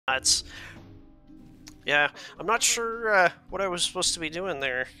It's yeah. I'm not sure what I was supposed to be doing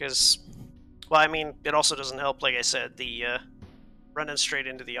there because, well, I mean, it also doesn't help. Like I said, the running straight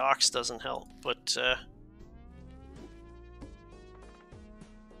into the ox doesn't help. But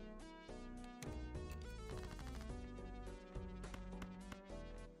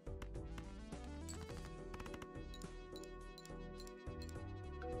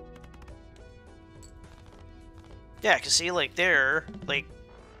yeah, cause see, like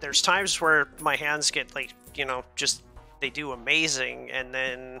there's times where my hands get like, you know, just they do amazing, and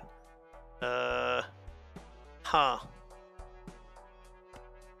then, huh.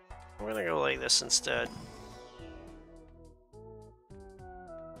 We're gonna go like this instead.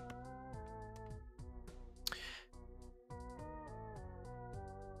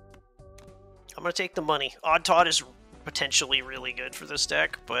 I'm gonna take the money. Odd Todd is potentially really good for this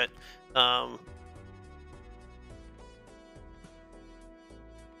deck, but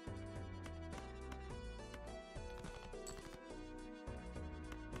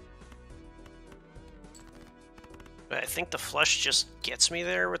I think the flush just gets me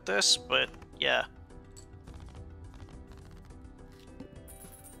there with this, but yeah.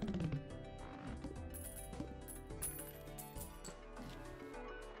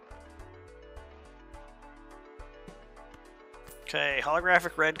 Okay,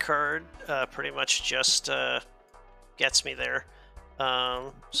 holographic red card pretty much just gets me there.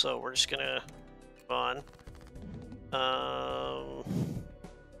 So we're just gonna move on.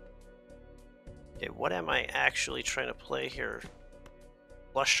 Okay, what am I actually trying to play here?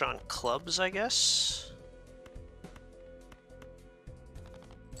 Flush on clubs, I guess?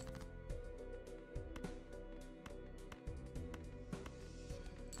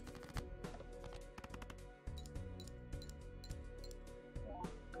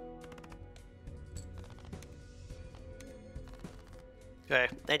 Okay,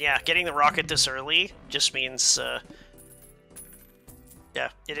 and yeah, getting the rocket this early just means, yeah,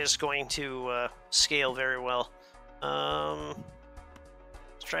 it is going to scale very well. Let's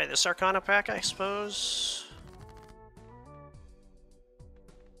try this Arcana pack, I suppose.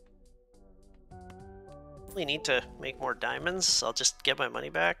 Really need to make more diamonds. I'll just get my money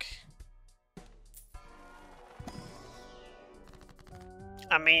back.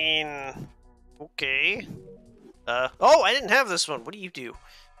 I mean, okay. Oh, I didn't have this one. What do you do?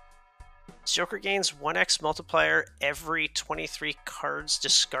 Joker gains 1x multiplier every 23 cards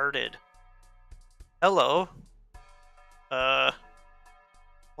discarded. Hello. Well,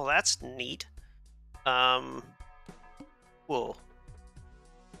 that's neat. Cool.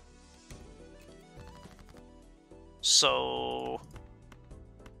 So...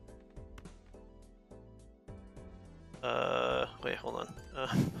 wait, hold on.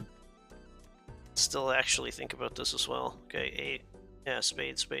 Still actually think about this as well. Okay, 8. Yeah,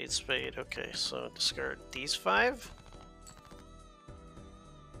 spade, spade, spade. Okay, so discard these 5.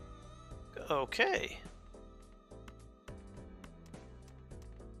 Okay.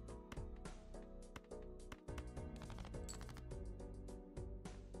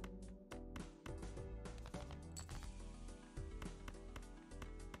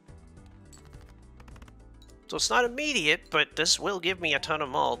 So it's not immediate, but this will give me a ton of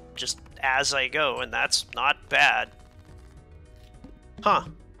malt just as I go, and that's not bad. Huh.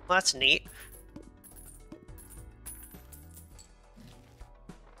 That's neat.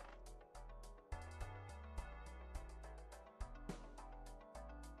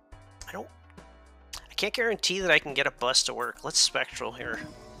 I can't guarantee that I can get a bus to work. Let's Spectral here.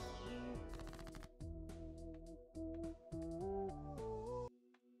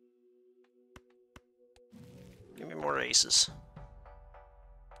 Give me more aces.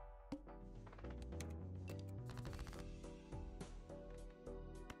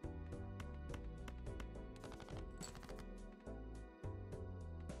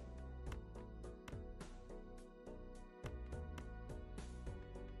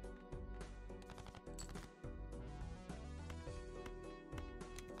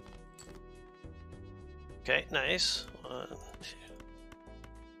 Okay, nice. 1, 2.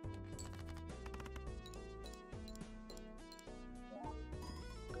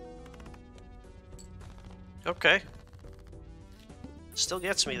 Okay. Still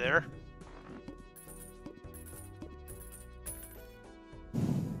gets me there.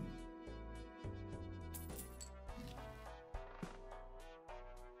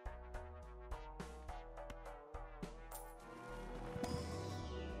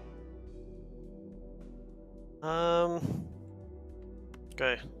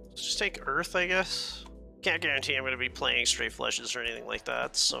 Okay. Let's just take Earth, I guess. Can't guarantee I'm going to be playing straight flushes or anything like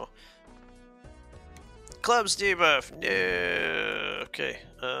that, so... Clubs debuff. No. Okay.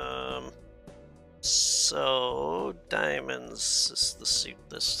 So diamonds is the suit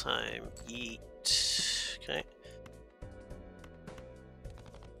this time. Eat. Okay.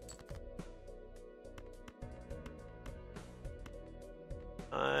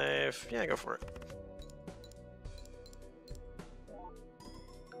 Yeah, go for it.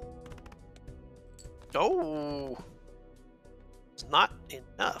 Oh, it's not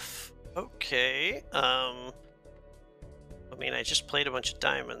enough. Okay. I mean, I just played a bunch of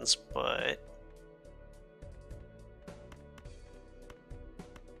diamonds, but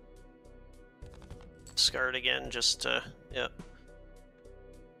discard again, just yeah.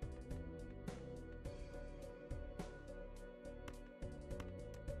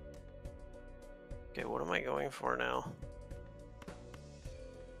 Okay, what am I going for now?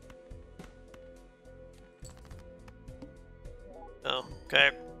 Oh,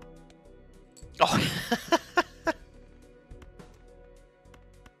 okay. Oh.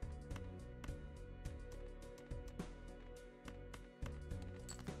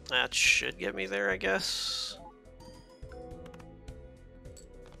 That should get me there, I guess.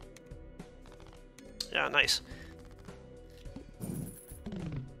 Yeah, nice.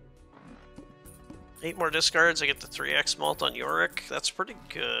 8 more discards, I get the 3x malt on Yorick. That's pretty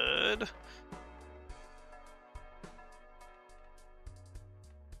good.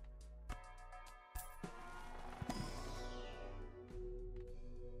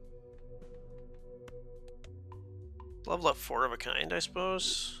 Level up 4 of a kind, I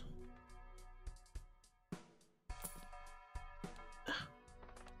suppose.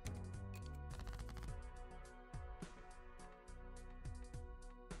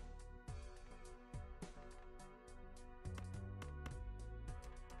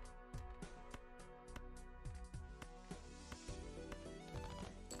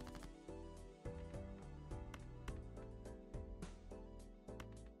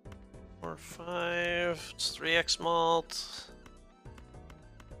 Or 5. It's 3x malt.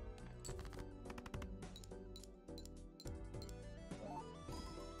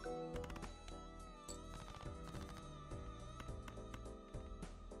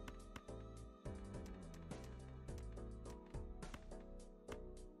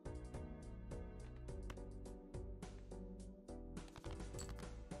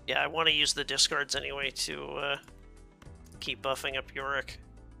 Yeah, I want to use the discards anyway to keep buffing up Yorick.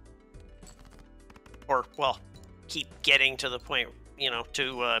 Or, well, keep getting to the point, you know,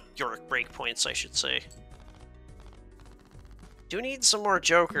 to Yorick breakpoints, I should say. Do need some more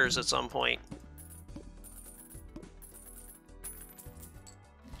jokers at some point.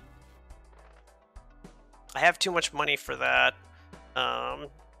 I have too much money for that.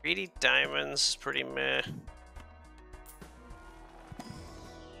 Greedy diamonds is pretty meh.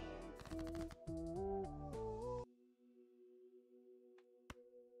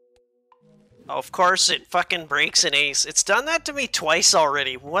 Oh, of course it fucking breaks an ace. It's done that to me twice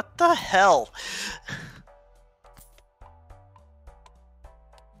already. What the hell?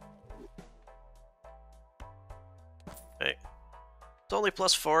 Hey. It's only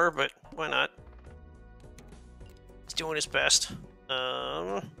 +4, but why not? He's doing his best.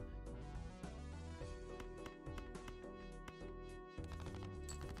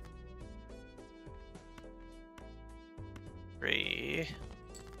 3.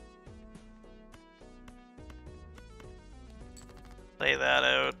 Play that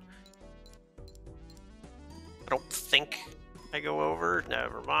out. I don't think I go over.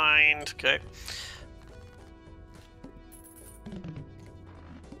 Never mind. Okay.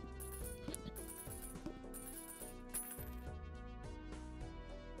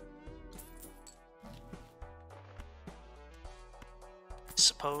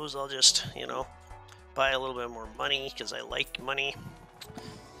 Suppose I'll just, you know, buy a little bit more money because I like money.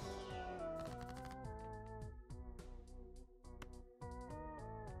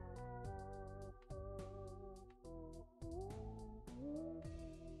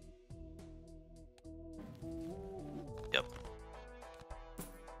 Yep.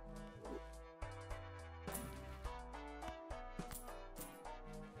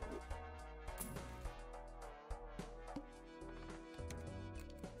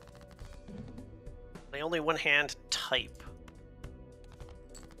 My only one-hand type.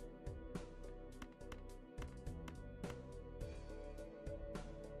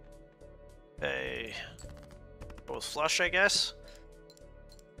 Okay. Go with flush, I guess.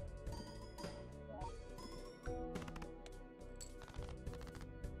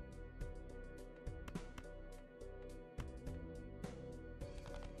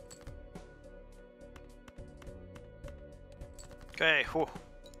 Okay, whew.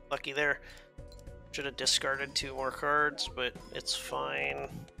 Lucky there. Should have discarded 2 more cards, but it's fine.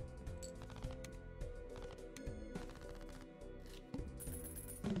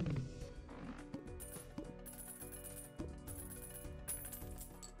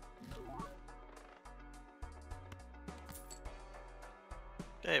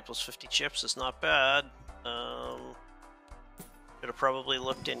 Okay, plus 50 chips is not bad. Should have probably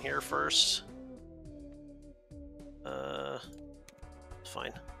looked in here first.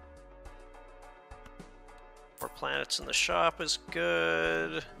 Fine. More planets in the shop is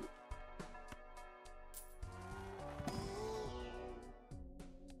good.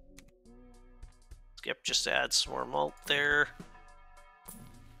 Skip just adds some more malt there.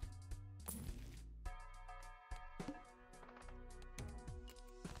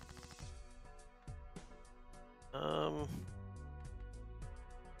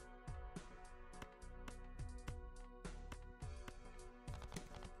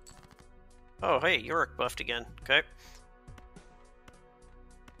 Oh, hey, Yorick buffed again. Okay.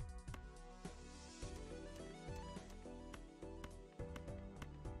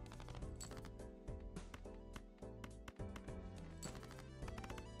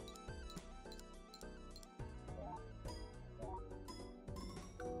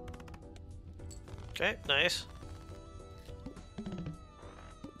 Okay, nice.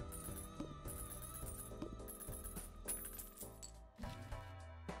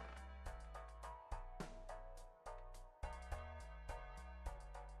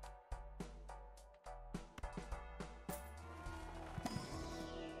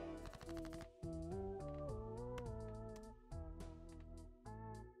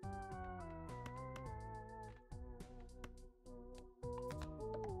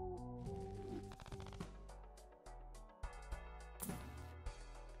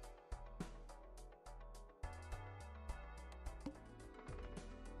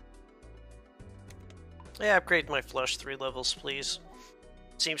 Yeah, upgrade my flush 3 levels, please.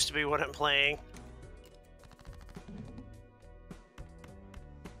 Seems to be what I'm playing.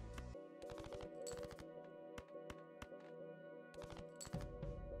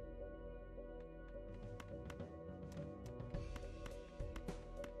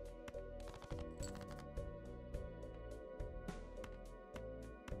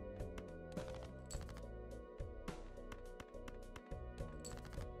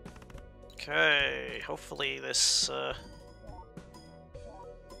 Okay, hopefully this,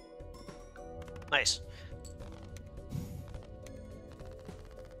 Nice.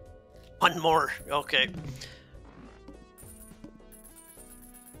 One more, okay.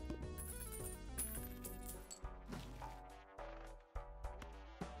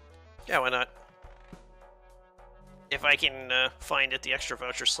 Yeah, why not? If I can find it, the extra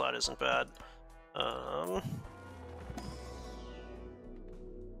voucher slot isn't bad.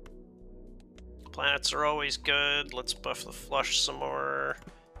 Planets are always good. Let's buff the flush some more.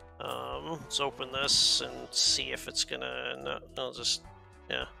 Let's open this and see if it's gonna... No, just...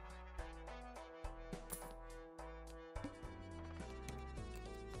 yeah.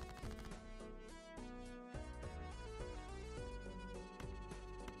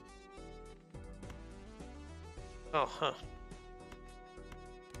 Oh, huh.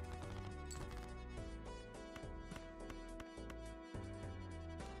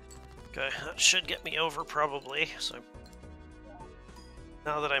 Okay, that should get me over probably, so...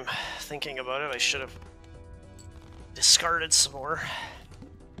 Now that I'm thinking about it, I should have discarded some more,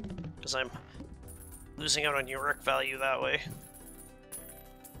 because I'm losing out on Yorick value that way.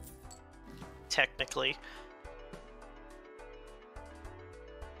 Technically.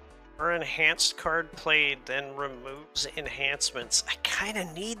 Or enhanced card played, then removes enhancements. I kind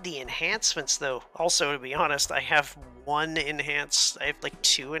of need the enhancements, though. Also, to be honest, I have I have like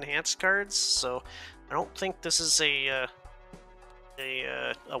 2 enhanced cards, so I don't think this is a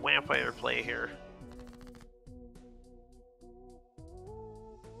vampire play here.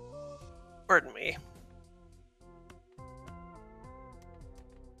 Pardon me.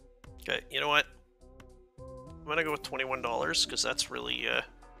 Okay, you know what? I'm gonna go with $21 because that's really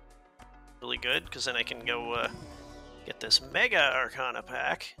really good. Because then I can go get this Mega Arcana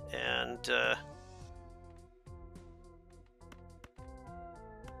pack and.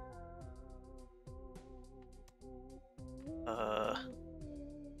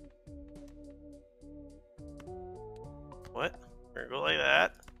 What? We're gonna go like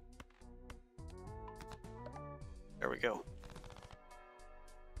that. There we go.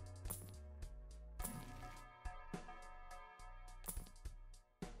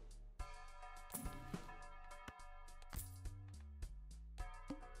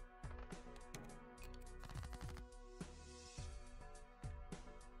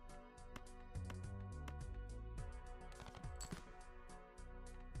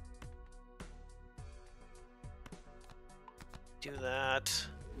 do that.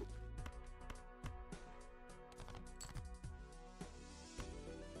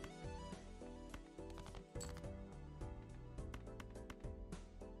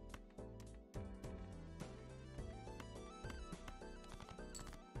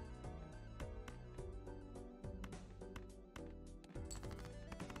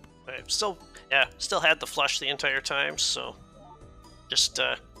 I've still had the flush the entire time, so just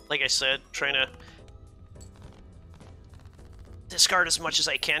like I said, trying to discard as much as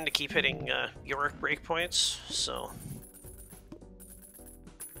I can to keep hitting Yorick breakpoints. So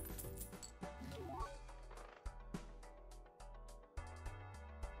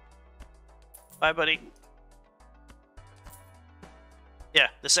bye, buddy. Yeah,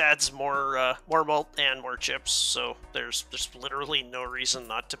 this adds more malt and more chips, so there's literally no reason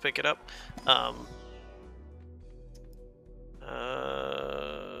not to pick it up.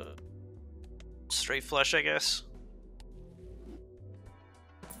 Straight flush, I guess.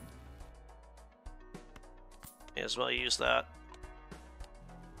 May as well use that.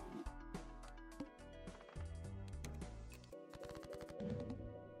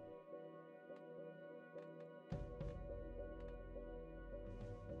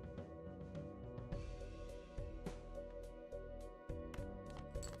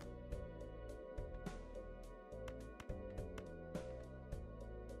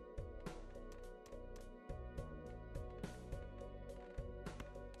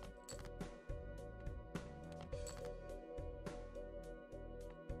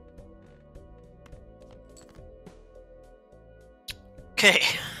 Okay,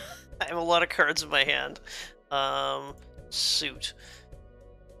 I have a lot of cards in my hand. Suit.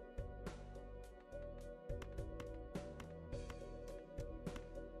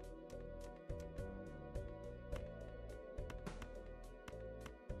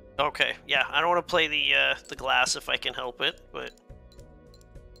 Okay, yeah, I don't want to play the glass if I can help it, but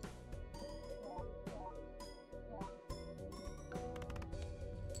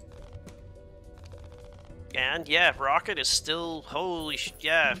and yeah, Rocket is still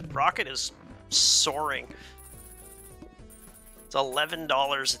yeah, Rocket is soaring. It's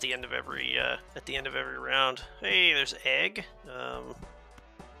 $11 at the end of every round. Hey, there's egg.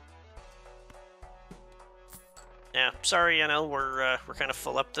 Yeah, sorry, NL, we're kind of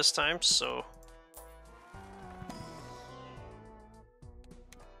full up this time, so.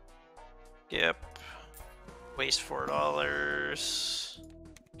 Yep. Waste $4.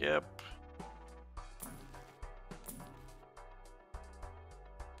 Yep.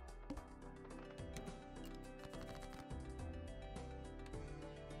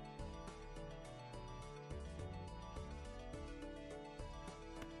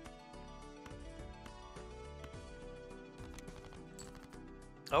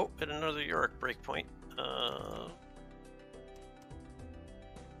 Oh, hit another Yorick breakpoint.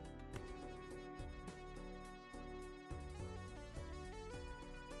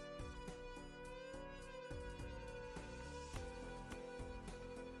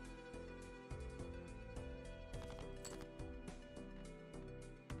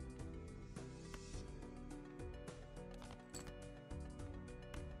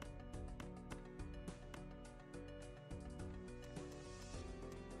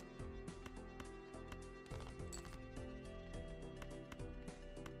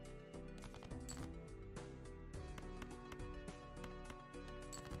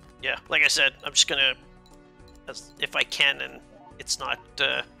 Yeah, like I said, I'm just gonna, if I can, and it's not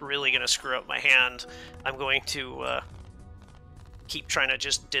really gonna screw up my hand, I'm going to keep trying to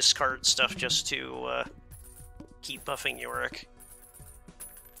just discard stuff just to keep buffing Yorick.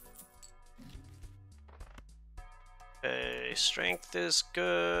 Okay, strength is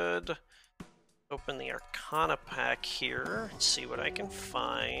good. Open the Arcana pack here, see what I can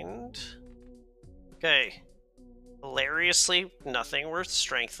find. Okay. Hilariously, nothing worth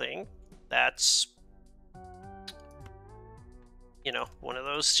strengthening. That's, you know, one of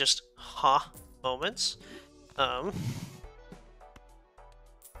those just moments.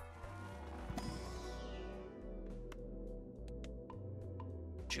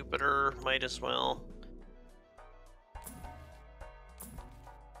 Jupiter might as well.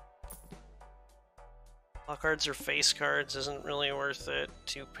 All cards are face cards, isn't really worth it.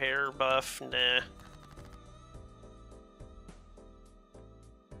 2-pair buff, nah.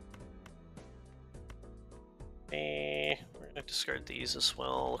 We're gonna discard these as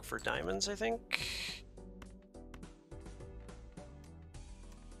well. Look for diamonds, I think.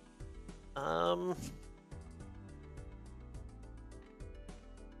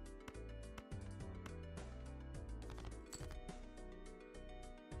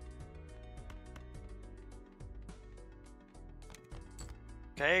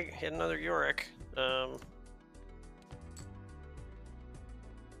 Okay, hit another Yorick. Well,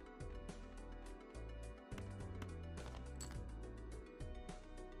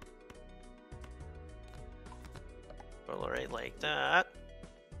 right like that.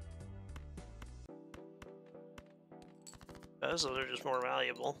 Those are just more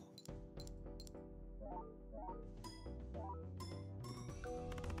valuable.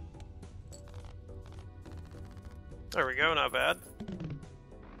 There we go, not bad.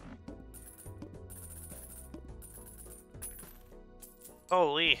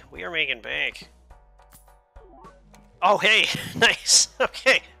 Holy, we are making bank. Oh, hey, nice.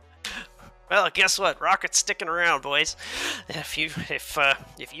 Okay. Well, guess what? Rocket's sticking around, boys. If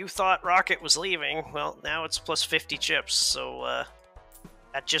you thought Rocket was leaving, well, now it's plus 50 chips, so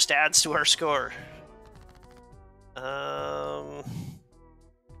that just adds to our score.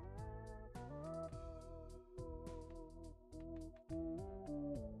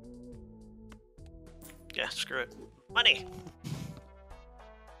 Yeah, screw it. Money.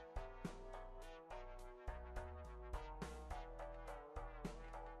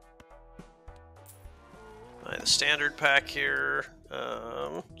 Buy the standard pack here.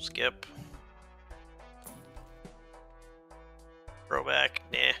 Skip. Throwback,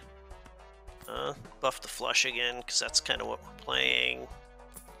 nah. Buff the flush again, because that's kind of what we're playing.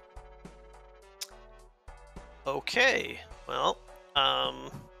 Okay, well,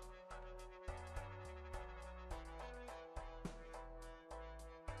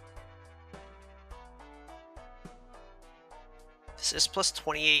 this is plus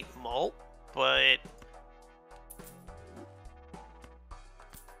 28 mult, but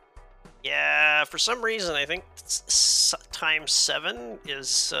yeah, for some reason I think times 7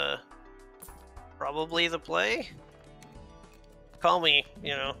 is probably the play. Call me,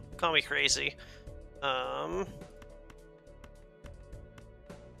 call me crazy. I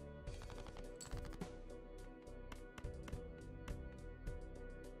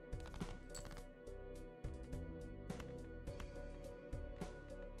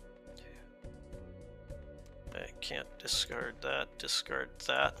can't discard that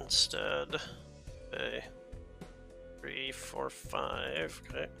instead. Okay. 3, 4, 5,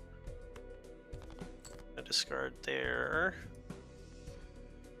 okay. I discard there.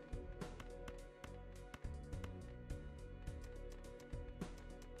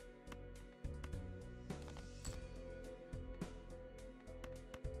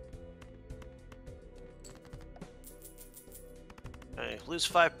 Okay, lose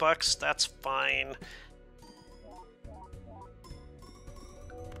 $5, that's fine.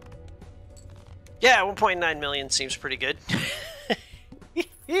 Yeah, 1.9 million seems pretty good.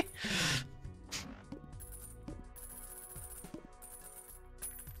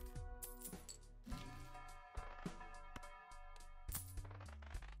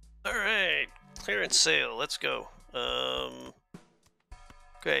 Alright, clearance sale, let's go.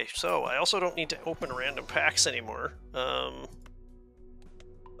 Okay, so I also don't need to open random packs anymore. Buff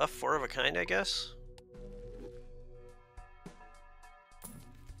 4 of a kind, I guess?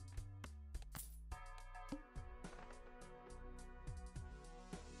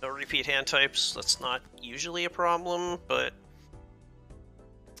 No repeat hand types, that's not usually a problem, but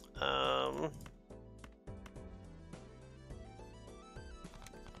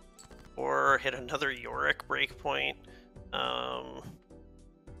or hit another Yorick breakpoint.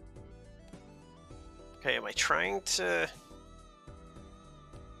 Okay, am I trying to...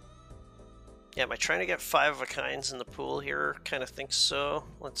 Yeah, am I trying to get 5 of a kinds in the pool here? Kind of think so.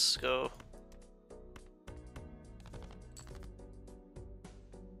 Let's go.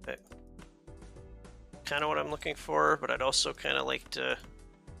 Okay. Kind of what I'm looking for, but I'd also kind of like to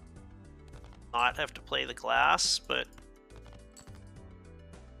not have to play the glass, but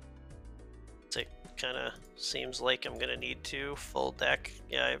it kind of seems like I'm gonna need to. Full deck.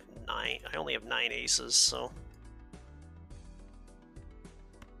 Yeah, I have 9. I only have 9 aces, so...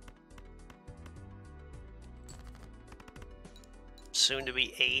 Soon to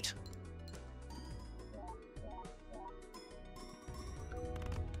be 8.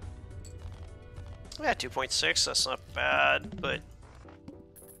 Yeah, 2.6, that's not bad, but...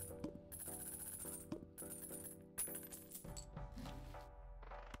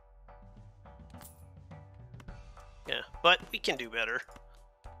 Yeah, but we can do better.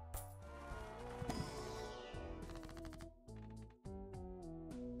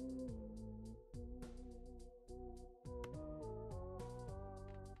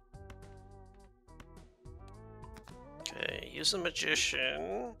 Okay, use the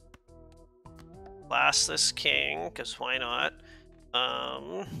Magician. Blast this king, because why not?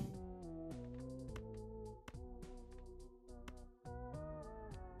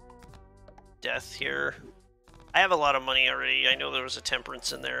 death here. I have a lot of money already. I know there was a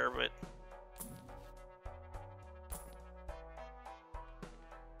temperance in there, but...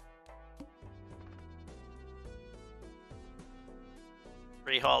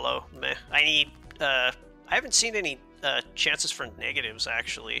 pretty hollow. Meh. I need... I haven't seen any chances for negatives,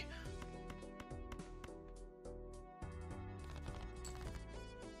 actually.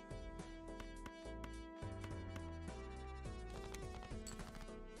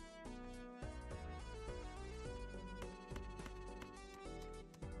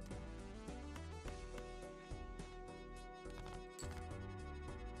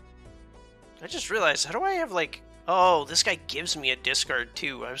 I just realized, how do I have, like... Oh, this guy gives me a discard,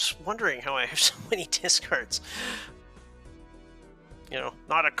 too. I was wondering how I have so many discards. You know,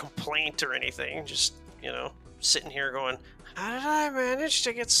 not a complaint or anything, just, you know, sitting here going, how did I manage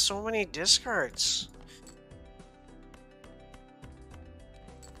to get so many discards?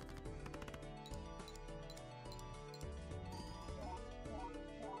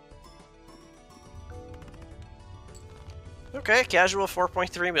 Okay, casual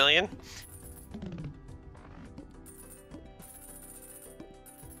 4.3 million.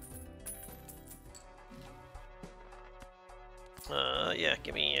 Yeah,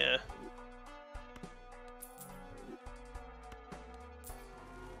 give me,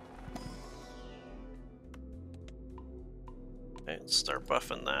 okay, let's start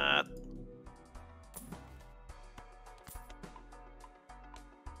buffing that.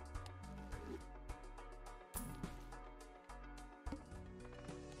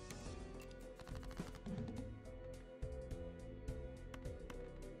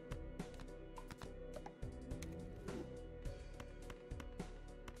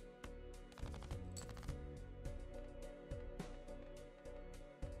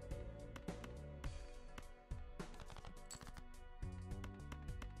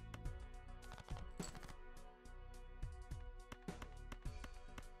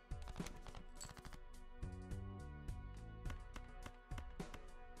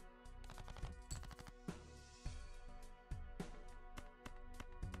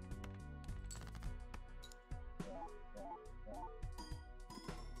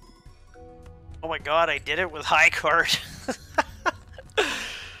 Oh my god, I did it with high card.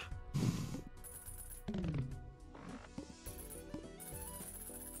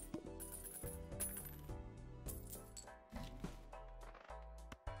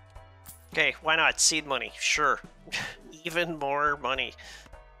 Okay, why not? Seed money, sure. Even more money.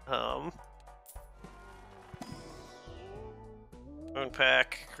 Moon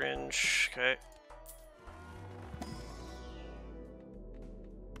pack, cringe, okay.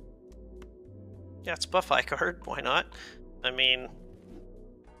 Yeah, it's buff high card, why not? I mean,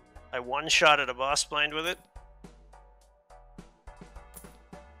 I one-shotted a boss blind with it.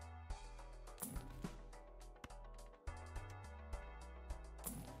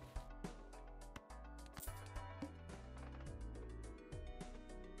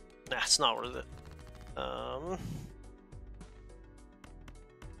 Nah, it's not worth it.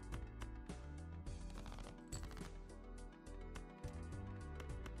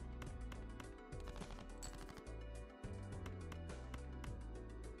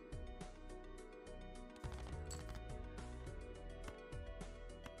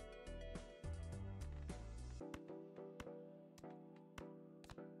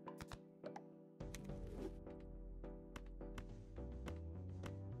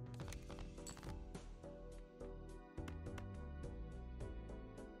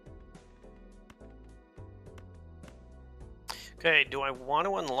 Okay, do I want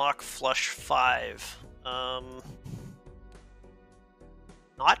to unlock Flush 5?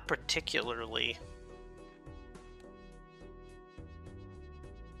 Not particularly.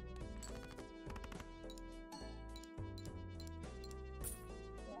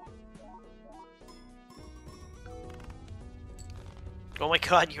 Oh my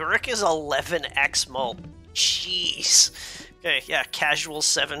god, Yorick is 11x mult. Jeez. Okay, yeah, casual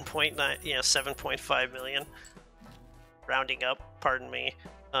 7.9, yeah, 7.5 million. Rounding up, pardon me.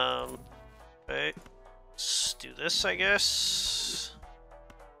 Okay, let's do this, I guess.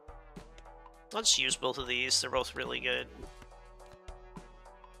 Let's use both of these, they're both really good.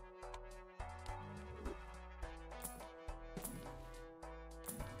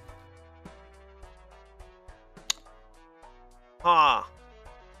 Huh.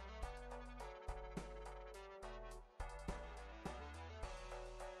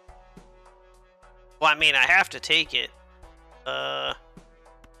 Well, I mean, I have to take it.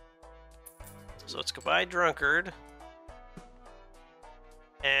 So it's goodbye, drunkard.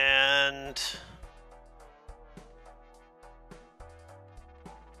 And...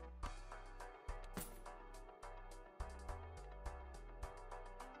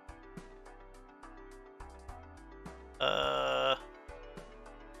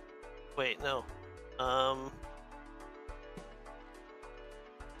 Wait, no.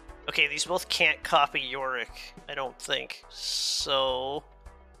 Okay, these both can't copy Yorick, I don't think. So...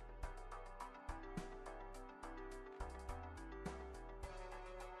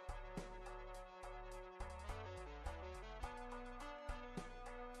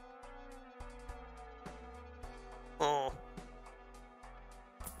 Oh.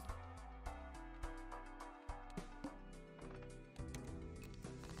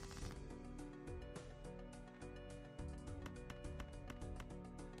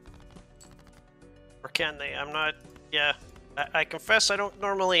 Or can they? I'm not... Yeah. I confess I don't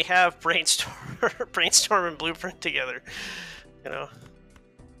normally have Brainstorm, Brainstorm and Blueprint together. You know?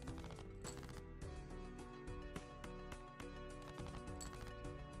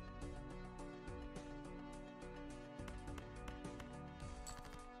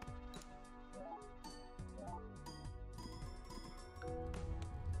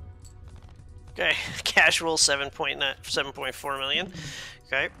 Okay, casual 7.4 million.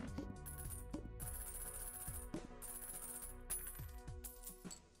 Okay.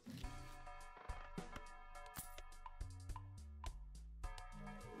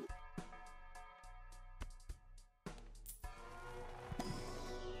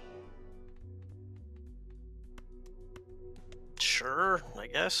 Sure, I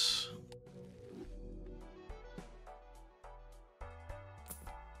guess.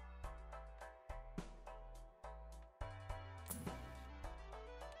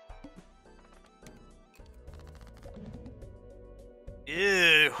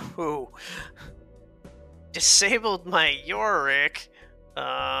 Ew. Disabled my Yorick.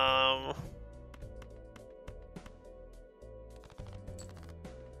 Oh,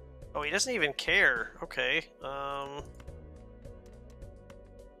 he doesn't even care. Okay.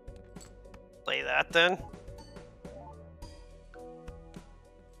 Play that then.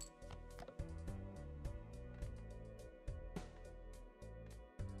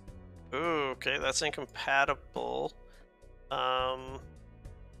 Ooh, okay, that's incompatible.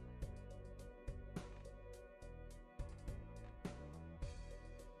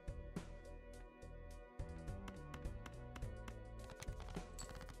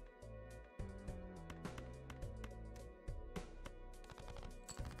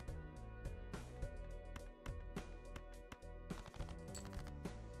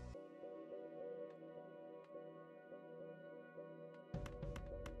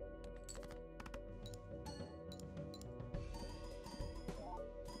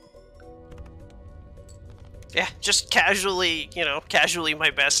 Yeah, just casually, you know, casually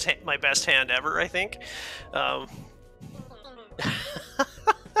my best hand ever, I think.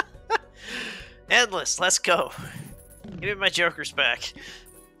 Endless, let's go. Give me my jokers back.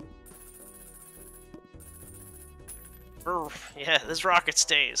 Yeah, this rocket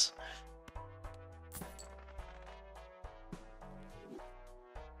stays.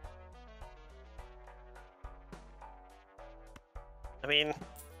 I mean,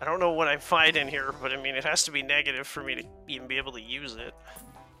 I don't know what I find in here, but I mean, it has to be negative for me to even be able to use it.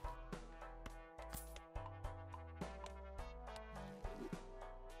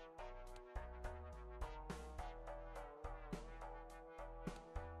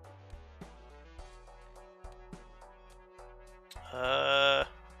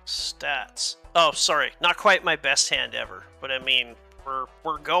 Stats. Oh, sorry, not quite my best hand ever, but I mean,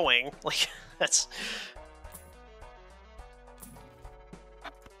 we're going. Like, that's...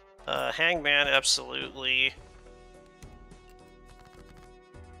 Hangman, absolutely.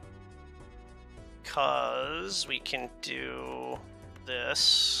 Because we can do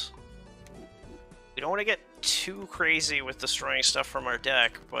this. We don't want to get too crazy with destroying stuff from our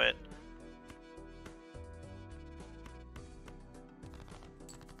deck, but...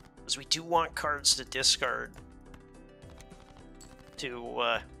 because we do want cards to discard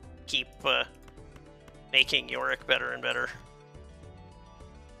to keep making Yorick better and better.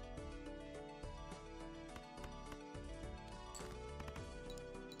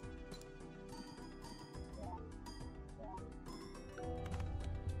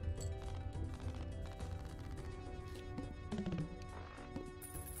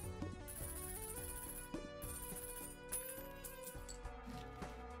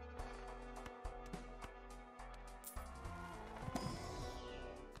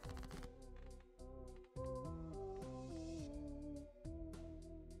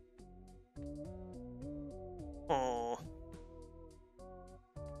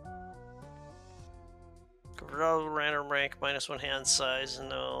 Random rank, -1 hand size,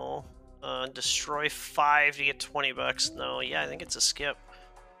 no. Destroy 5 to get 20 bucks, no. Yeah, I think it's a skip.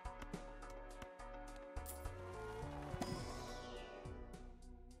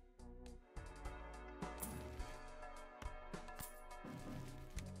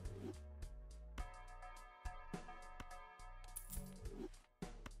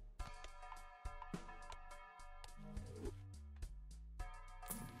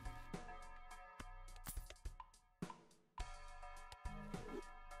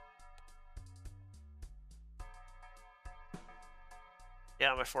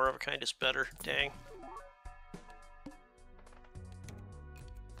 Yeah, my 4 of a kind is better. Dang.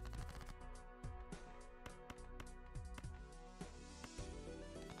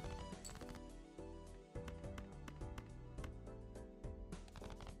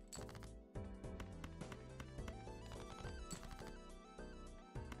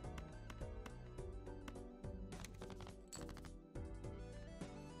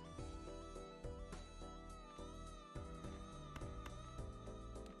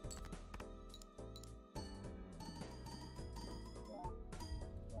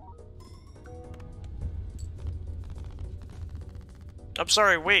 I'm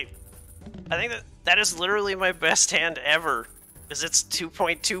sorry, wait. I think that is literally my best hand ever. Because it's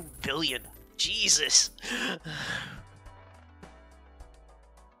 2.2 billion. Jesus.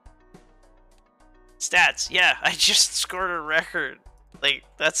 Stats. Yeah, I just scored a record. Like,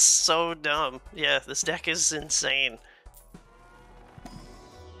 that's so dumb. Yeah, this deck is insane.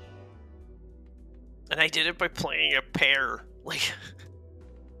 And I did it by playing a pair. Like...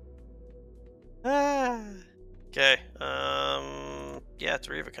 Okay, yeah,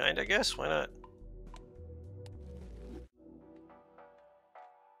 3 of a kind, I guess. Why not?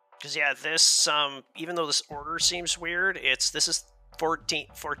 Because, yeah, this, even though this order seems weird, this is 14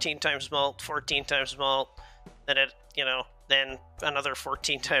 times malt, 14 times malt, then it, you know, then another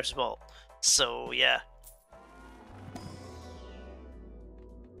 14 times malt. So, yeah.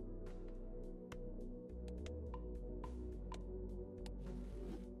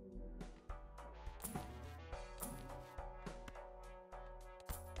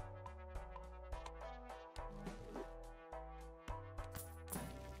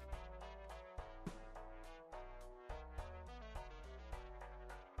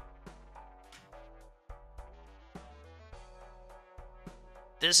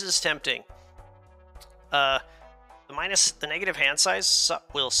 This is tempting. The negative hand size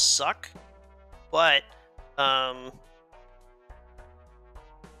will suck, but, although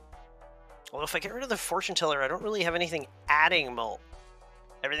if I get rid of the fortune teller, I don't really have anything adding mult.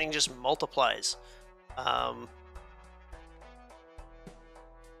 Everything just multiplies. Yeah,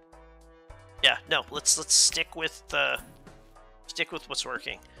 no, let's stick with what's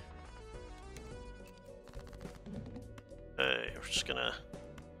working. We're just gonna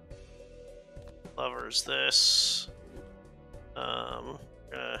lovers this. Gonna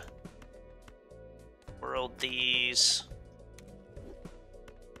world these.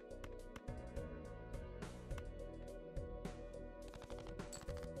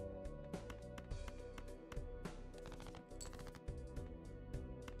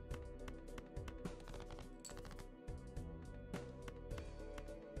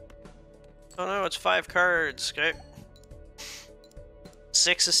 Oh no, it's 5 cards. Okay.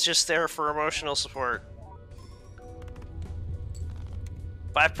 6 is just there for emotional support.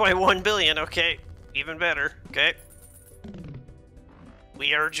 5.1 billion, okay. Even better, okay.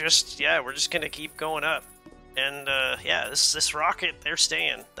 We are just, yeah, we're just gonna keep going up. And, yeah, this rocket, they're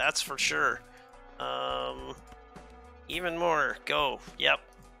staying. That's for sure. Even more. Go. Yep.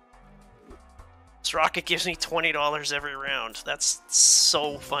 This rocket gives me $20 every round. That's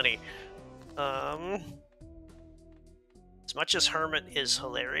so funny. As much as Hermit is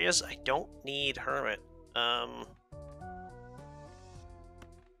hilarious, I don't need Hermit.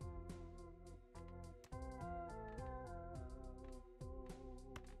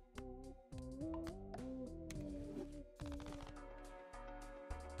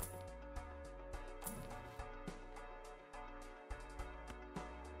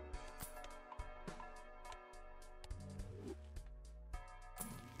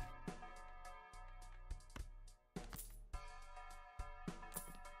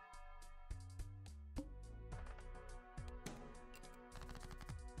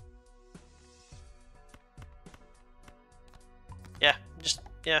 Yeah, just,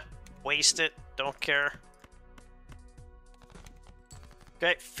 yeah, waste it, don't care.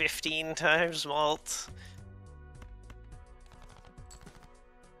 Okay, 15 times malt.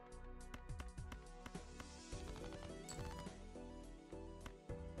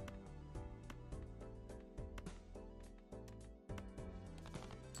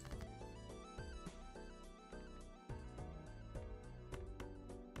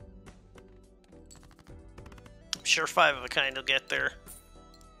 I'm sure 5 of a kind will get there.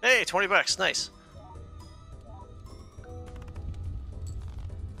 Hey, 20 bucks, nice.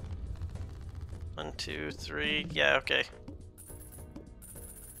 One, two, three, yeah, okay.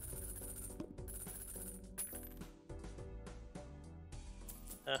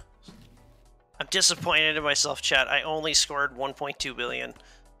 I'm disappointed in myself, chat. I only scored 1.2 billion.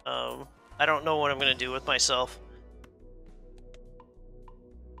 I don't know what I'm gonna do with myself.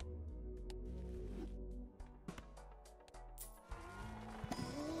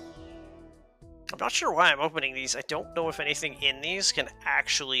 I'm not sure why I'm opening these. I don't know if anything in these can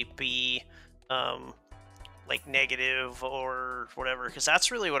actually be like negative or whatever, because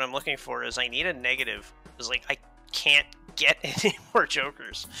that's really what I'm looking for. Is I need a negative. Because like I can't get any more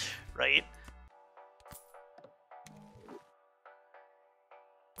jokers, right?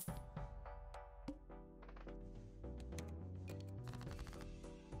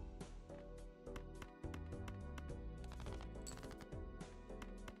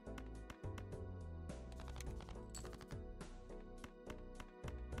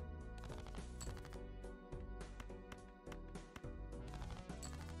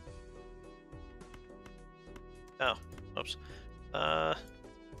 Oh, oops.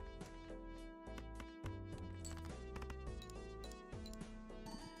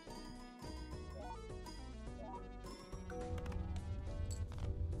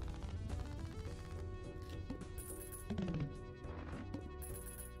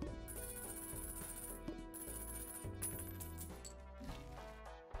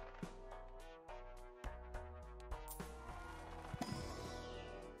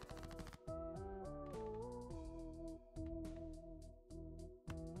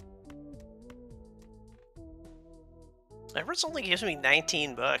 Everett's only gives me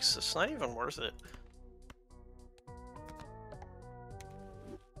 19 bucks. It's not even worth it.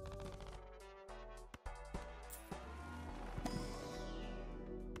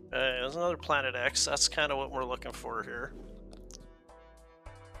 There's another Planet X. That's kind of what we're looking for here.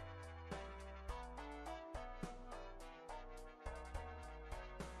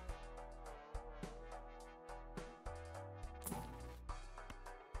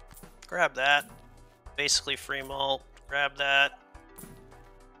 Grab that. Basically free malt. Grab that.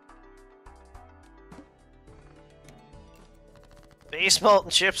 Base malt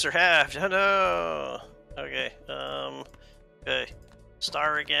and chips are halved. Oh no. Okay. Okay.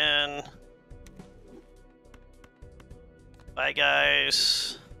 Star again. Bye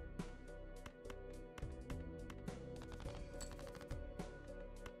guys.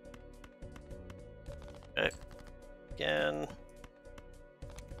 Okay. Again.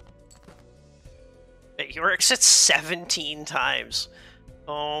 He works at 17 times.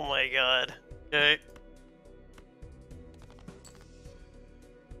 Oh my god. Okay.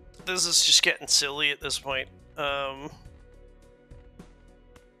 This is just getting silly at this point.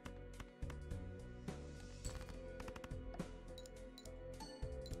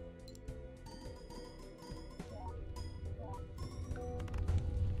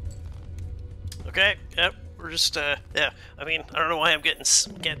 Okay, yep, we're just, yeah, I mean, I don't know why I'm getting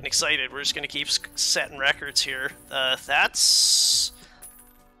excited. We're just gonna keep setting records here. That's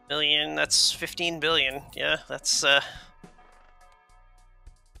million, that's 15 billion. Yeah, that's,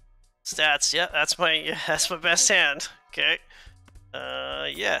 stats, yeah, that's my best hand. Okay.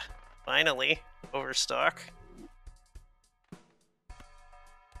 Yeah, finally, overstock.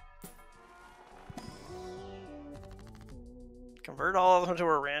 Convert all of them to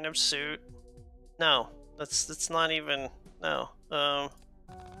a random suit. No, that's not even, no. I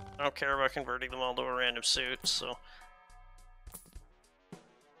don't care about converting them all to a random suit, so.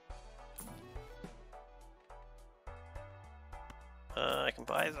 I can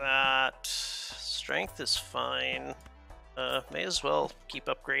buy that. Strength is fine. May as well keep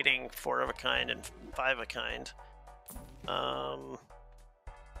upgrading 4 of a kind and 5 of a kind.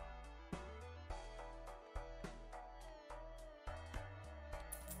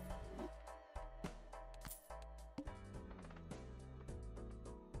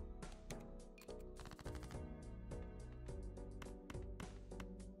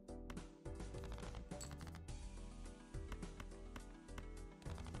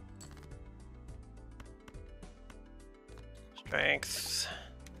 Strength.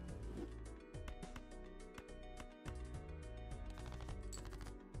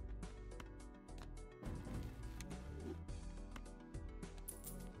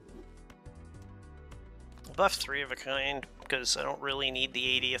 I'll buff 3 of a kind because I don't really need the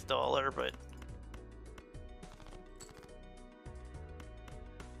 80th dollar, but.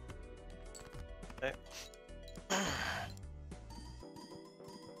 Okay.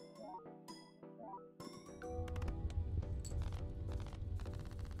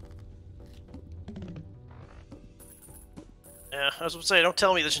 Yeah, I was going to say, don't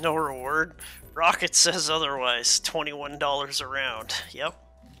tell me there's no reward. Rocket says otherwise. $21 a round. Yep.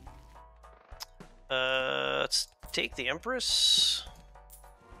 Let's take the Empress.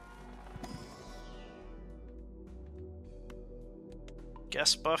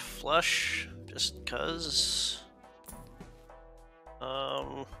 Guest buff flush, just cuz.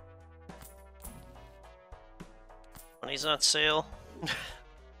 Money's on sale.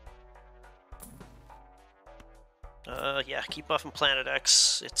 Yeah, keep buffing Planet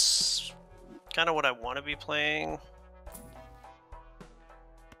X. It's kind of what I want to be playing.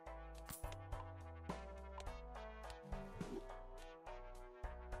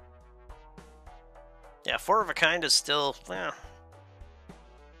 Yeah, 4 of a kind is still, yeah.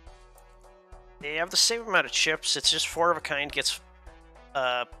 They have the same amount of chips. It's just 4 of a kind gets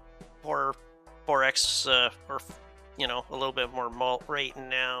 4x or you know, a little bit more mult rate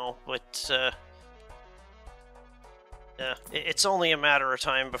now, but yeah, it's only a matter of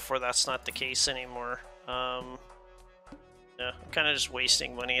time before that's not the case anymore. Yeah, I'm kind of just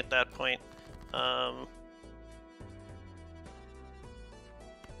wasting money at that point.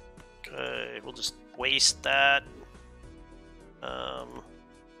 Okay, we'll just waste that.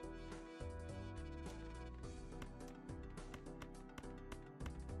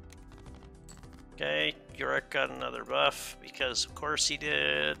 Okay, Yorick got another buff, because of course he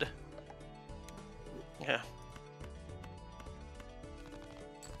did. Yeah.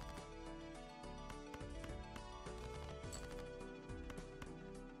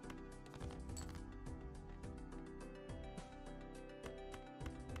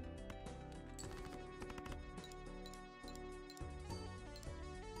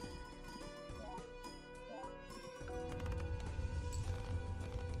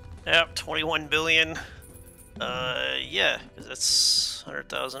 Yep, 21 billion. Yeah, because that's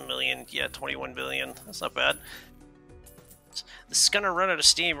 100,000 million. Yeah, 21 billion. That's not bad. This is gonna run out of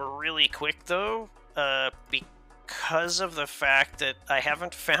steam really quick, though, because of the fact that I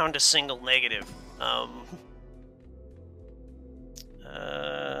haven't found a single negative. Yeah,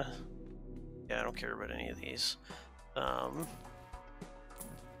 I don't care about any of these.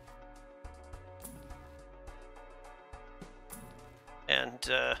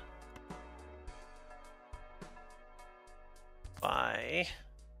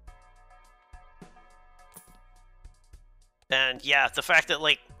 And yeah, the fact that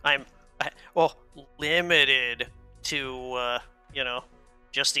like I'm limited to you know,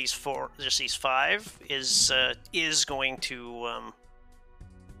 just these 5 is going to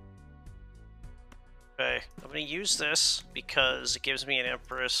okay, I'm gonna use this because it gives me an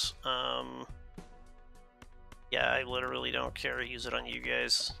Empress. Yeah, I literally don't care. Use it on you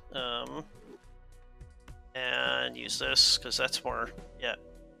guys. And use this because that's more, yeah.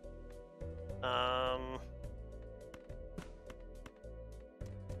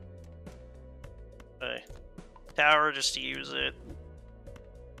 Okay. Tower just to use it.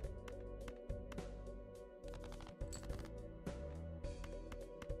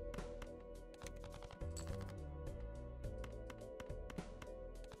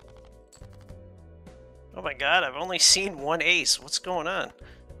 Oh my god, I've only seen 1 ace. What's going on?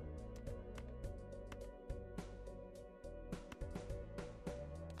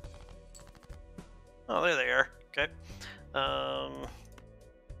 Oh, there they are. Okay.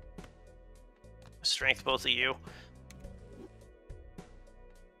 Strength both of you.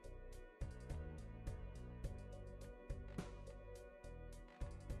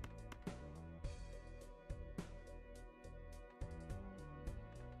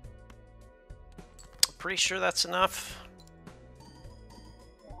 Pretty sure that's enough.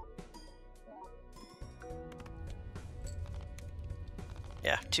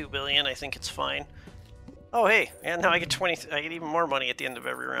 Yeah, 2 billion. I think it's fine. Oh, hey, and now I get 20. I get even more money at the end of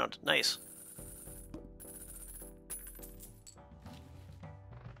every round. Nice.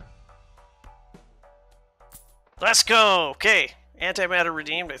 Let's go. Okay, antimatter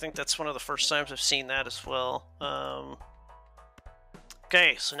redeemed. I think that's one of the first times I've seen that as well.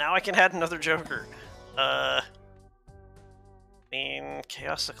 Okay, so now I can add another Joker. I mean,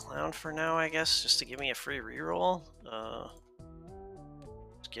 Chaos the Clown for now, I guess, just to give me a free reroll.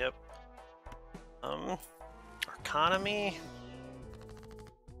 Skip. Economy.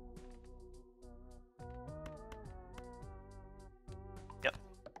 Yep.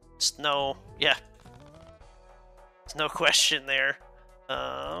 It's no, yeah. There's no question there.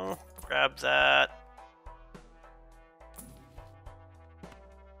 Grab that.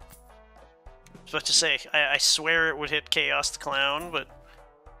 I was about to say, I swear it would hit Chaos the Clown, but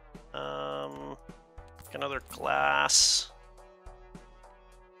another glass.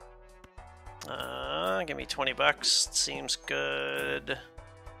 Give me 20 bucks. Seems good.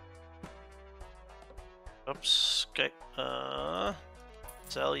 Oops. Okay.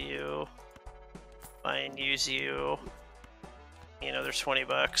 Sell you. Buy and use you. Another 20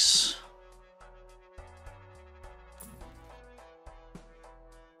 bucks.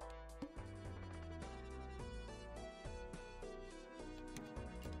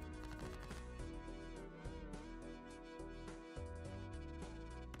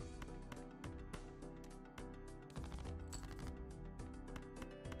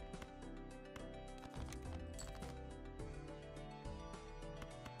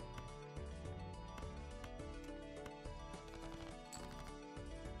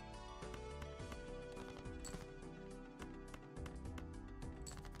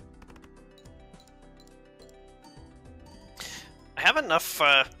 have enough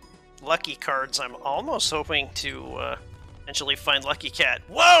lucky cards. I'm almost hoping to eventually find Lucky Cat.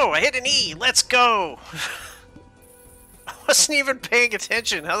 Whoa! I hit an E! Let's go! I wasn't even paying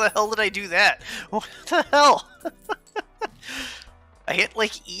attention. How the hell did I do that? What the hell? I hit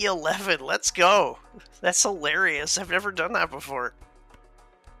like E11. Let's go. That's hilarious. I've never done that before.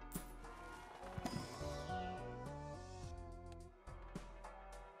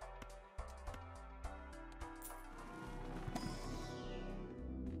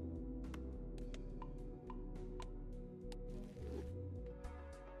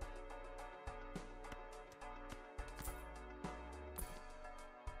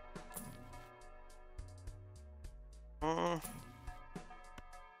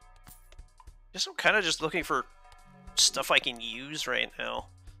 Guess I'm kind of just looking for stuff I can use right now.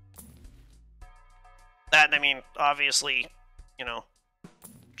 That, and I mean, obviously, you know,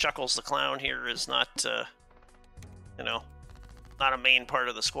 Chuckles the Clown here is not, you know, not a main part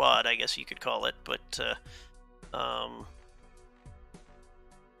of the squad, I guess you could call it, but,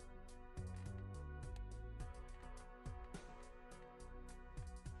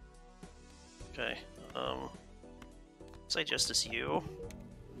 okay, say just as you.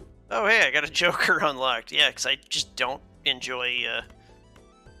 Oh, hey, I got a Joker unlocked. Yeah, because I just don't enjoy,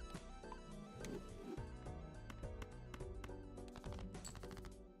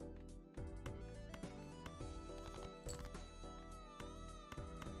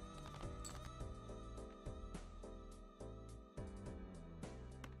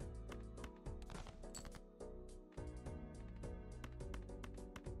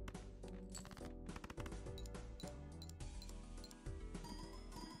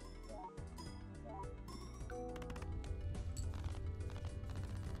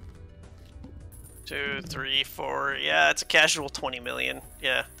 Two, three, four. Yeah, it's a casual 20 million.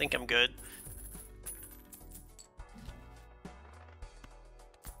 Yeah, I think I'm good.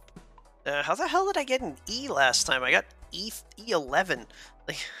 How the hell did I get an E last time? I got E11.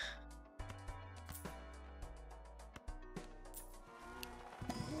 Like...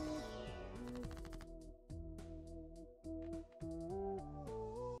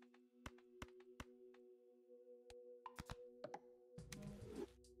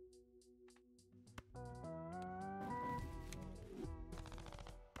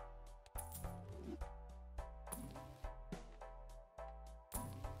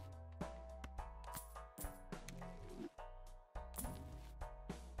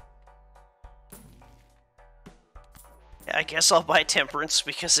 I guess I'll buy Temperance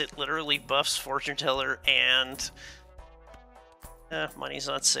because it literally buffs Fortune Teller and... money's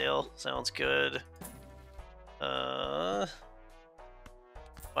on sale. Sounds good. Buy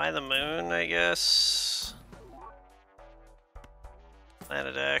the Moon, I guess.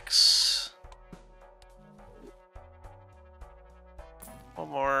 Planet X. One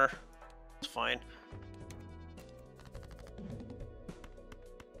more. It's fine.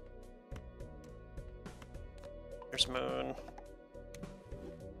 There's Moon.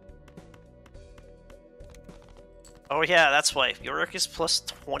 Oh yeah, that's why. Yorick is plus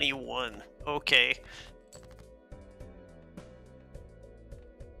 21. Okay.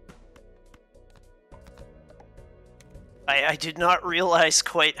 I did not realize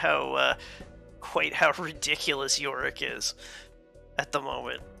quite how ridiculous Yorick is at the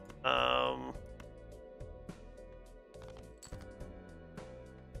moment.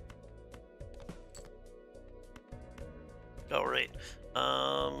 Oh, right.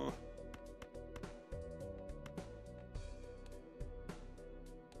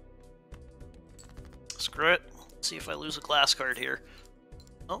 Screw it. Let's see if I lose a glass card here.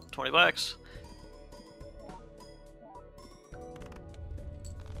 Oh, 20 bucks.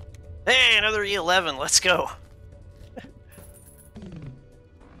 Hey, another E11. Let's go.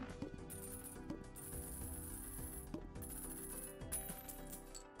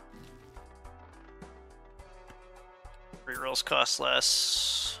 Rerolls cost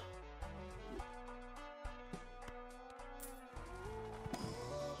less.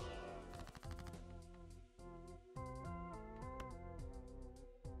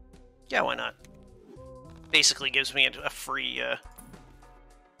 Yeah, why not? Basically gives me a free,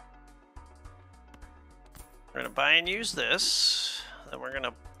 We're gonna buy and use this. Then we're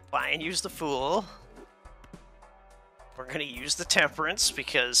gonna buy and use the Fool. We're gonna use the Temperance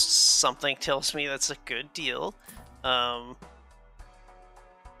because something tells me that's a good deal.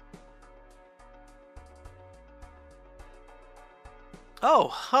 Oh,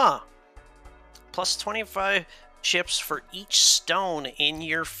 huh. Plus 25 chips for each stone in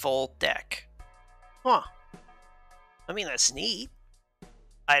your full deck. Huh. I mean, that's neat.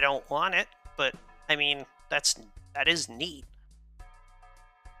 I don't want it, but I mean, that is neat.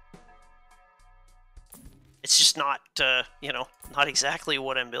 It's just not, you know, not exactly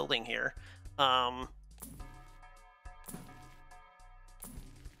what I'm building here.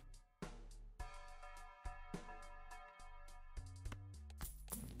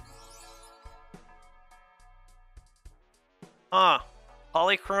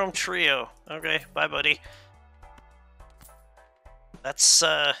 Polychrome trio. Okay, bye, buddy. That's,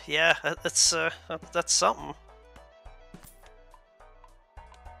 yeah, that's something.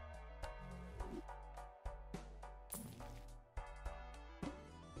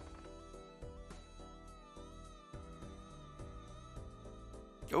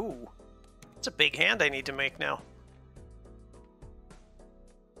 Ooh, it's a big hand I need to make now.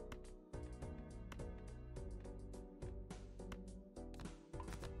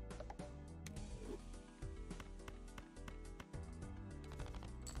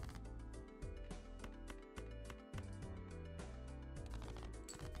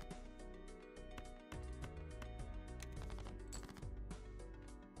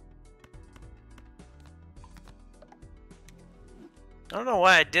 I don't know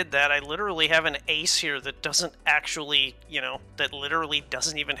why I did that. I literally have an ace here that doesn't actually, you know, that literally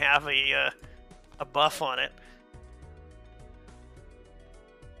doesn't even have a buff on it.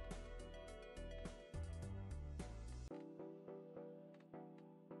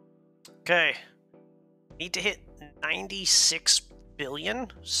 Okay. Need to hit 96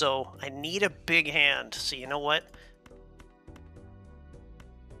 billion, so I need a big hand. So you know what?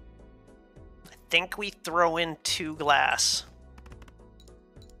 I think we throw in 2 glass.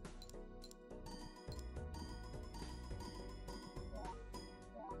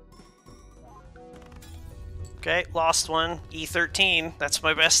 Okay, lost one. E13. That's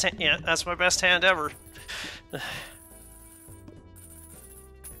my best. Yeah, that's my best hand ever.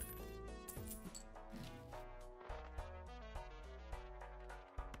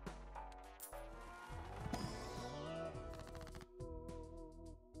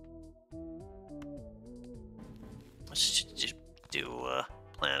 Let's just do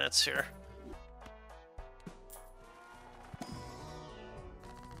planets here.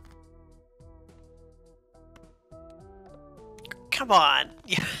 Come on.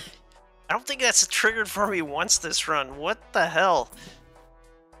 I don't think that's triggered for me once this run. What the hell?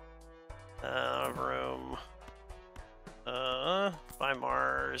 Room. By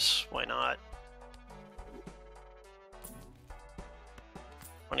Mars. Why not?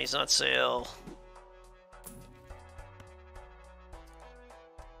 Money's on sale.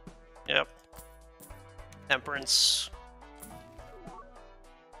 Yep. Temperance.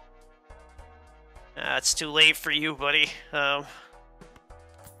 It's too late for you, buddy.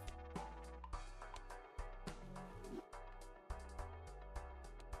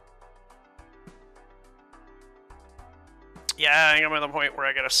 Yeah, I think I'm at the point where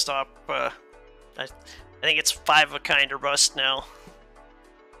I gotta stop. I think it's 5 of a kind or bust now.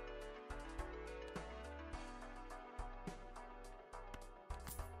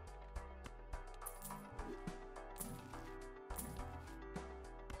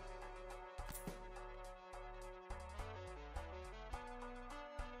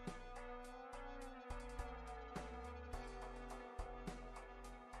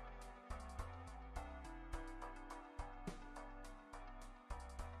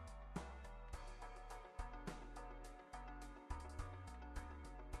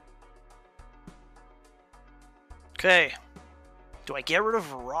 Okay. Do I get rid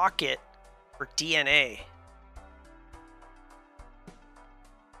of Rocket or DNA?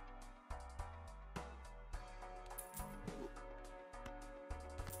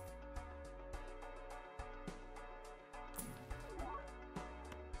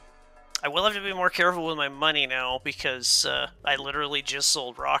 I will have to be more careful with my money now because I literally just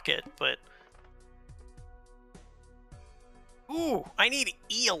sold Rocket, but... Ooh, I need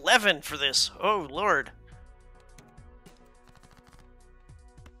E11 for this. Oh, Lord.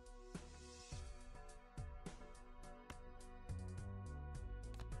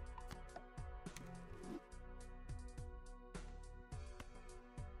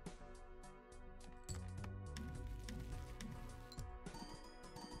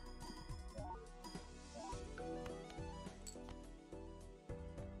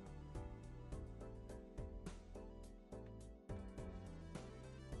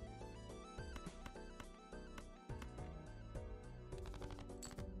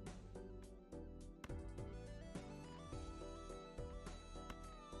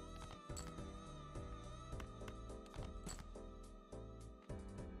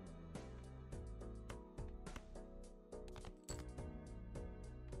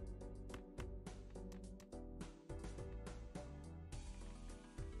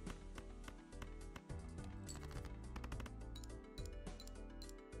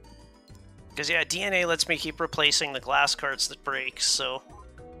 Because, yeah, DNA lets me keep replacing the glass cards that break, so...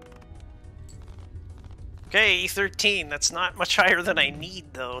 Okay, E13. That's not much higher than I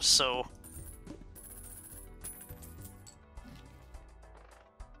need, though, so...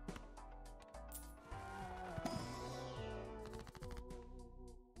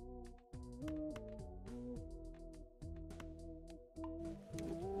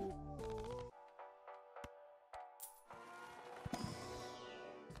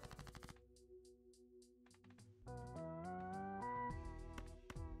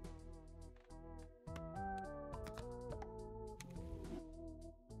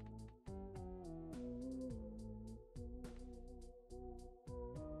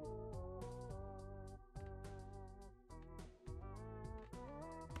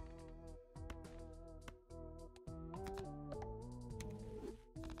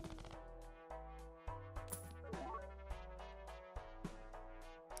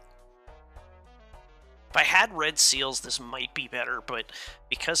 If I had red seals, this might be better, but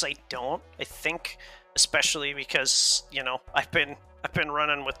because I don't, I think, especially because, you know, I've been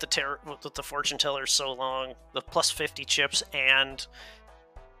running with the fortune teller so long, the plus 50 chips and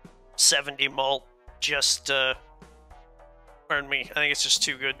 70 malt just pardon me, I think it's just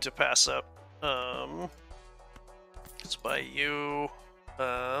too good to pass up. Let's buy you.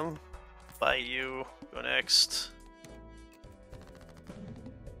 Buy you. Go next.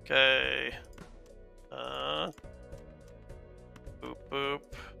 Okay. Boop boop.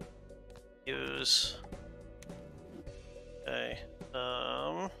 Use. Okay.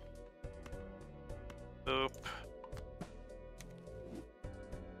 Boop.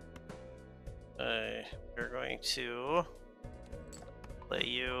 Okay. We're going to play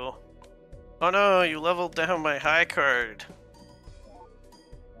you. Oh no, you leveled down my high card.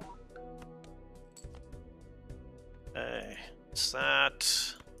 Okay. It's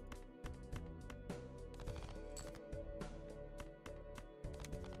that.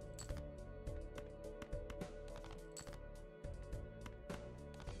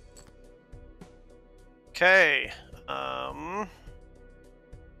 Okay,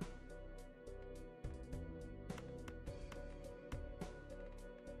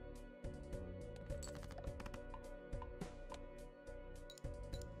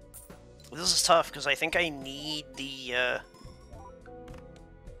 this is tough because I think I need the,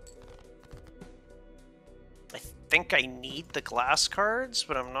 I think I need the glass cards,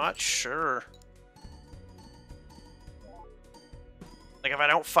 but I'm not sure. Like, if I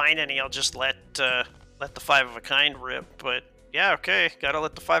don't find any, I'll just let the 5 of a kind rip, but yeah, okay, gotta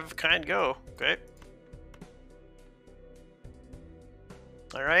let the 5 of a kind go, okay.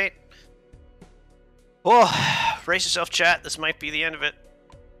 Alright. Oh, brace yourself, chat, this might be the end of it.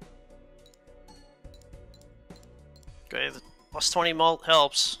 Okay, the plus 20 malt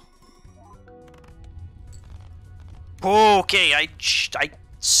helps. Okay, I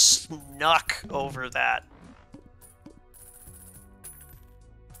snuck over that.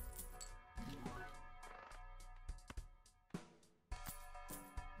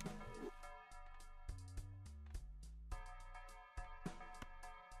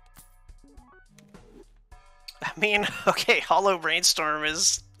 I mean, okay, Hollow Brainstorm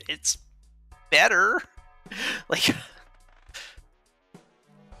it's better. Like,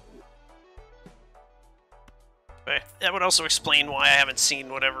 okay, that would also explain why I haven't seen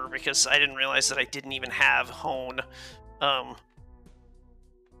whatever, because I didn't realize that I didn't even have Hone.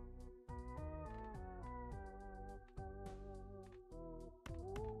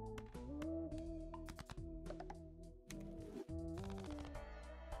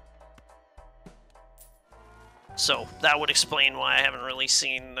 So that would explain why I haven't really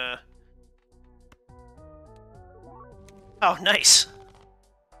seen. Oh, nice.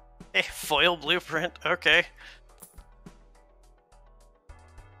 Hey, foil blueprint. Okay.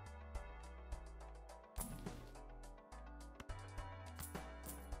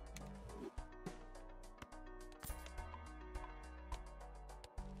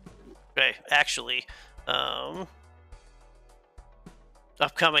 Okay, actually,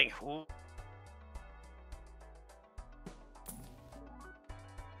 upcoming. Ooh.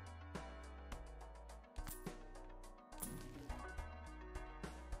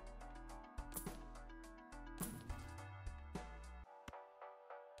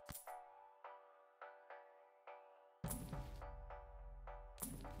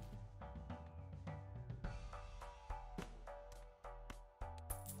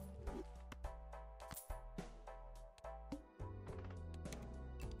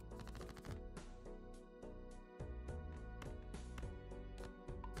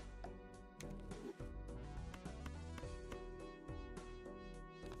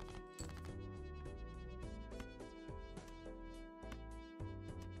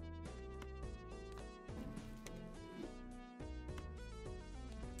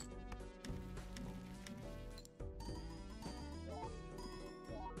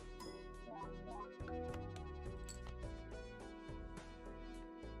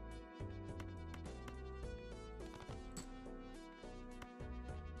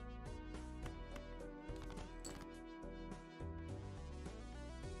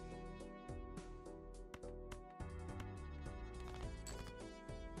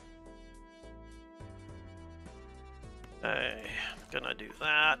 I'm gonna do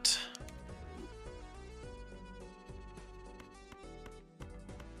that.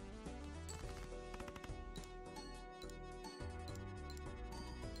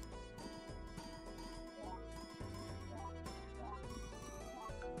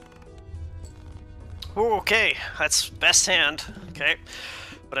 Ooh, okay, that's best hand. Okay,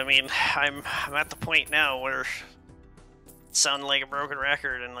 but I mean, I'm at the point now where it's sounding like a broken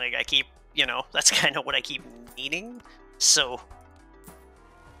record, and like I keep, you know, that's kind of what I keep needing. So,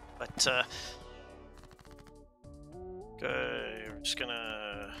 but okay, I'm just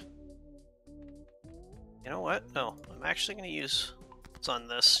gonna. You know what? No, I'm actually gonna use what's on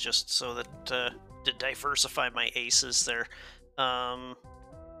this just so that to diversify my aces there. Um,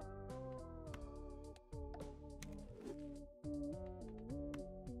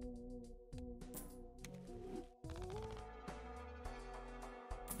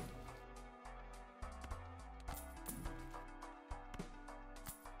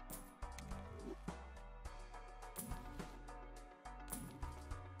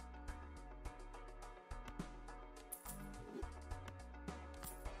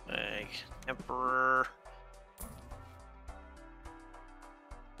 like Emperor.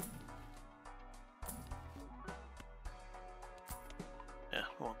 Yeah,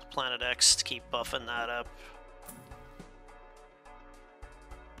 I want the Planet X to keep buffing that up.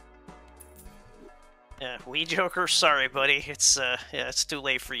 Yeah, Wii Joker, sorry buddy, it's yeah, it's too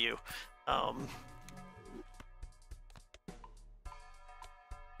late for you.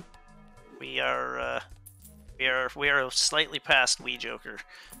 We are we are slightly past Wii Joker.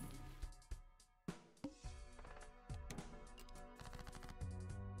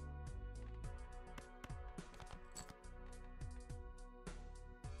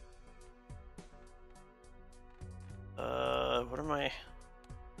 What am I?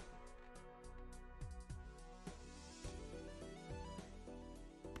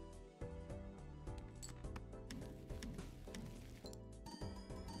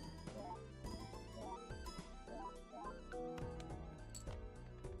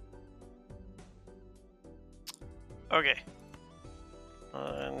 Okay.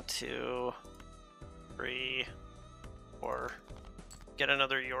 1, 2, 3, 4. Get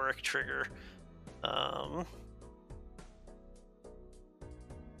another Yorick trigger.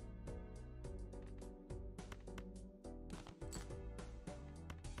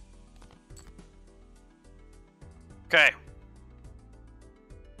 Okay.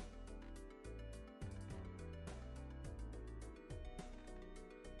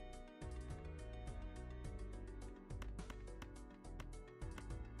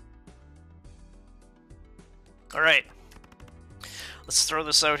 All right. Let's throw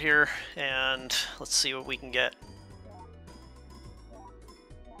this out here and let's see what we can get.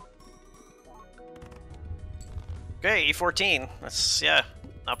 Okay, E14. That's, yeah,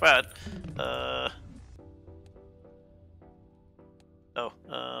 not bad.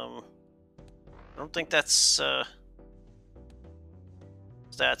 I don't think that's,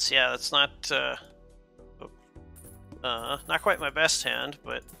 stats. Yeah, that's not, not quite my best hand,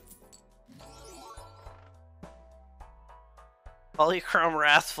 but Polychrome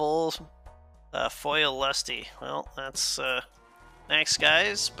Wrathful, Foil Lusty. Well, that's, thanks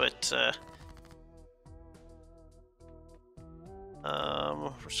guys, but,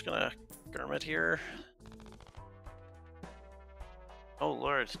 we're just gonna Gurmit here. Oh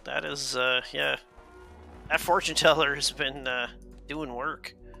lord, that is, yeah. That fortune teller has been, doing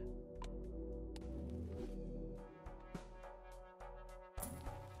work.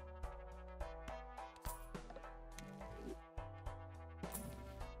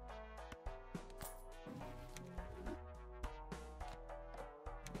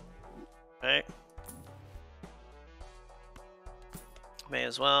 Okay. May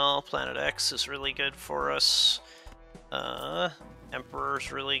as well. Planet X is really good for us.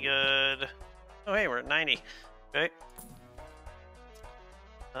 Emperor's really good. Oh hey, we're at 90. Okay.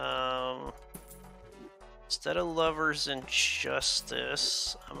 Instead of Lovers and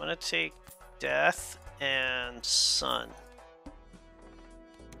Justice, I'm gonna take Death and Sun.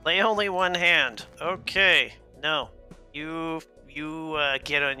 Play only one hand. Okay. No. You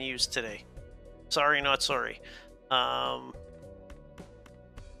get unused today. Sorry, not sorry.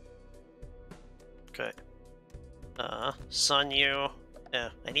 Okay. Sun you. Yeah,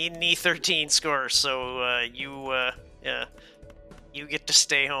 I need an E13 score, so yeah, you get to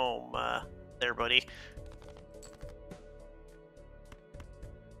stay home, there, buddy.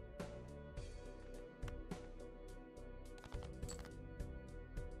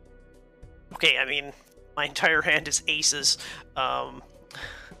 Okay, I mean, my entire hand is aces.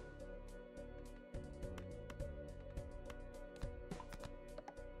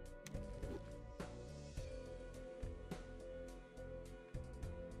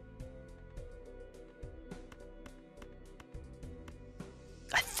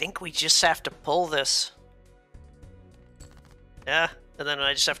 think we just have to pull this. Yeah, and then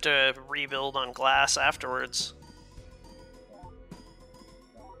I just have to rebuild on glass afterwards.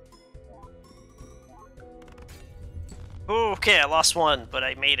 Ooh, okay, I lost one, but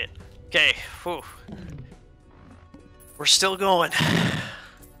I made it. Okay, whew. We're still going.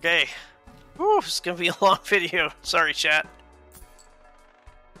 Okay. Whew, it's gonna be a long video. Sorry, chat.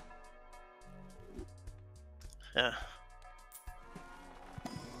 Yeah.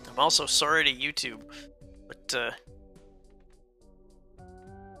 I'm also sorry to YouTube, but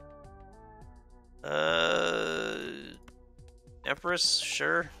Empress,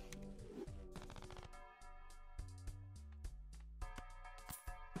 sure.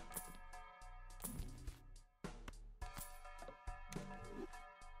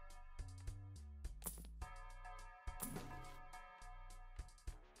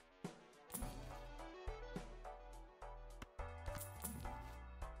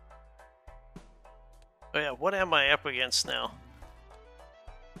 Oh yeah, what am I up against now?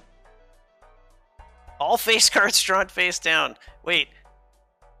 All face cards drawn face down. Wait,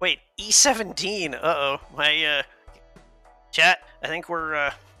 E17. Uh-oh, my chat. I think we're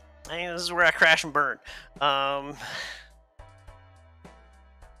I think this is where I crash and burn. Run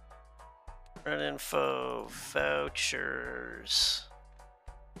info vouchers.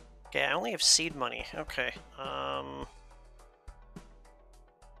 Okay, I only have seed money. Okay.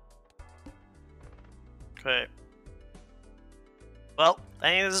 Okay. Well, I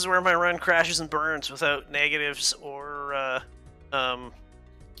think this is where my run crashes and burns without negatives or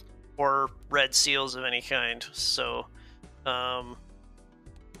red seals of any kind. So, yeah,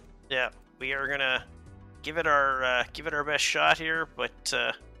 we are gonna give it our best shot here, but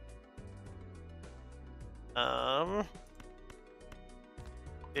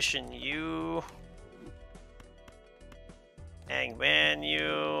Mission you, Hangman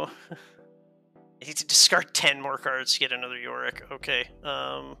you. I need to discard 10 more cards to get another Yorick. Okay,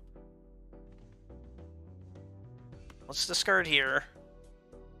 let's discard here.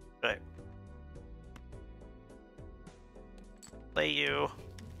 Okay. Play you.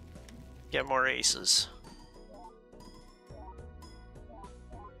 Get more aces.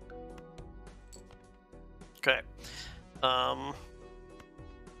 Okay.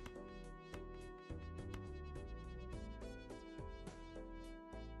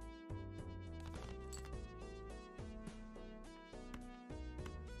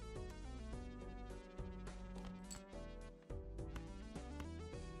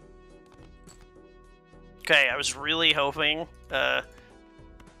 Okay, I was really hoping to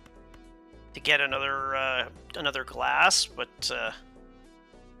get another glass, but I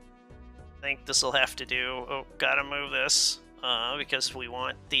think this will have to do. Oh, gotta move this because we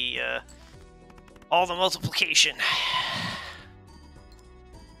want the all the multiplication.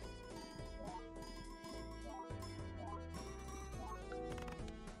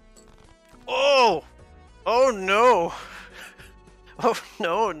 Oh! Oh no! Oh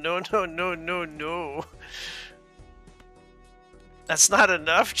no, no, no, no, no, no. That's not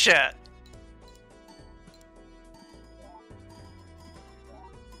enough, chat.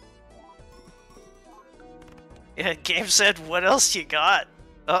 Yeah, game said, what else you got?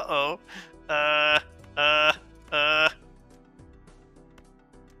 Uh-oh.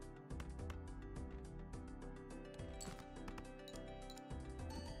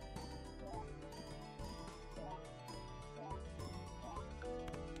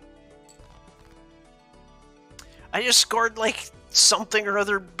 I just scored like something or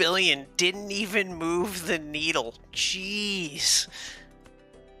other billion. Didn't even move the needle. Jeez.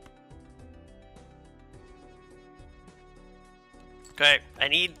 Okay, I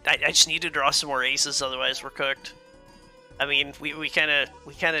just need to draw some more aces, otherwise we're cooked. I mean, we kind of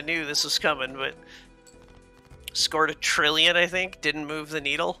knew this was coming, but scored a trillion, I think. Didn't move the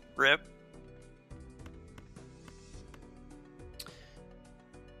needle. Rip.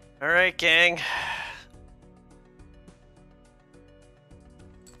 All right, gang.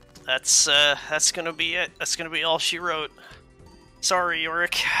 That's gonna be it. That's gonna be all she wrote. Sorry,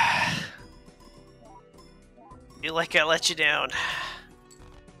 Yorick. Feel like I let you down.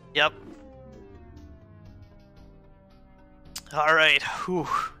 Yep. All right. Whew.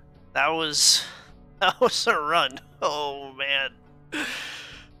 That was a run. Oh man.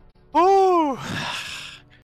 Woo.